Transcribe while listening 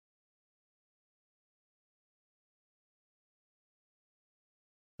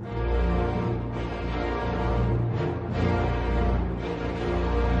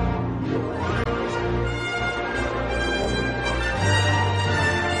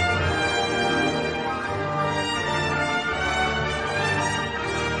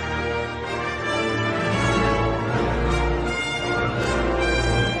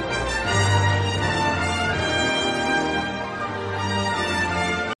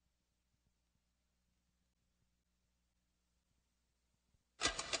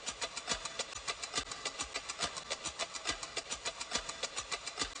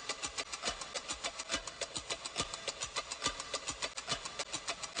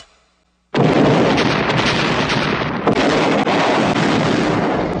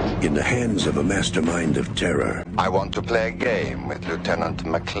hands of a mastermind of terror. I want to play a game with Lieutenant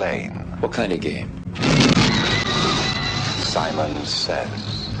McClane. What kind of game? Simon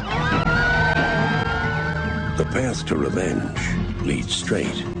Says. The path to revenge leads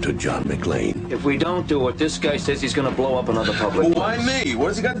straight to John McClane. If we don't do it, this guy says he's gonna blow up another public Well, place. why me? What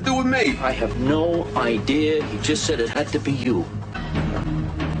has he got to do with me? I have no idea. He just said it had to be you.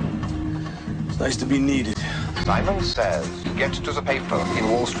 It's nice to be needed. Simon Says, get to the payphone in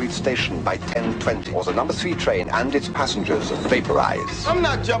Wall Street Station by 10:20, or the number 3 train and its passengers vaporize. I'm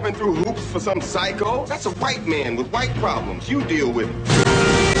not jumping through hoops for some psycho. That's a white man with white problems. You deal with it.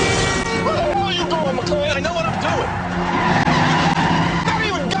 Where the hell are you going, McCoy? I know what I'm doing. Not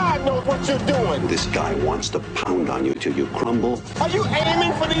even God knows what you're doing. This guy wants to pound on you till you crumble. Are you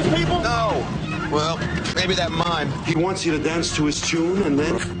aiming for these people? No. Well, maybe that mime. He wants you to dance to his tune and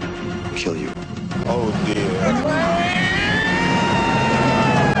then kill you. Oh, dear.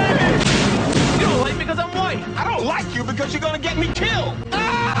 You don't like me because I'm white. I don't like you because you're going to get me killed.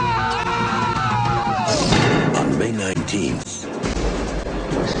 On May 19th,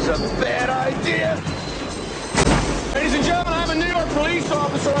 This is a bad idea. Ladies and gentlemen, I'm a New York police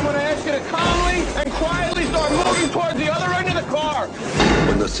officer. I'm going to ask you to calmly and quietly start moving towards the other end of the car.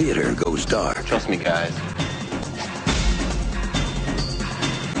 when the theater goes dark, Trust me, guys.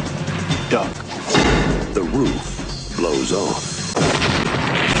 Duck. the roof blows off.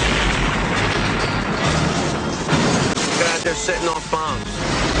 Guy out there setting off bombs.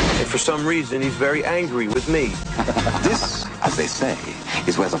 And for some reason, he's very angry with me. This, as they say,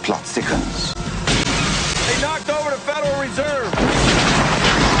 is where the plot thickens. They knocked over the Federal Reserve.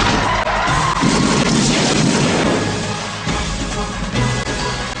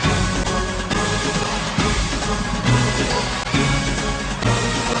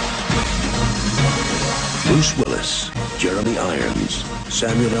 Bruce Willis, Jeremy Irons,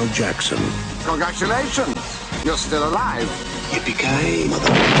 Samuel L. Jackson, Congratulations! You're still alive. Yippee-ki-yay,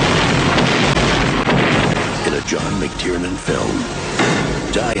 mother... in a John McTiernan film.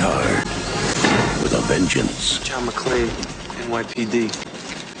 Die Hard with a vengeance. John McClane,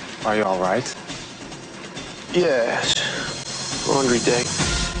 NYPD. Are you all right? Yes. Laundry day.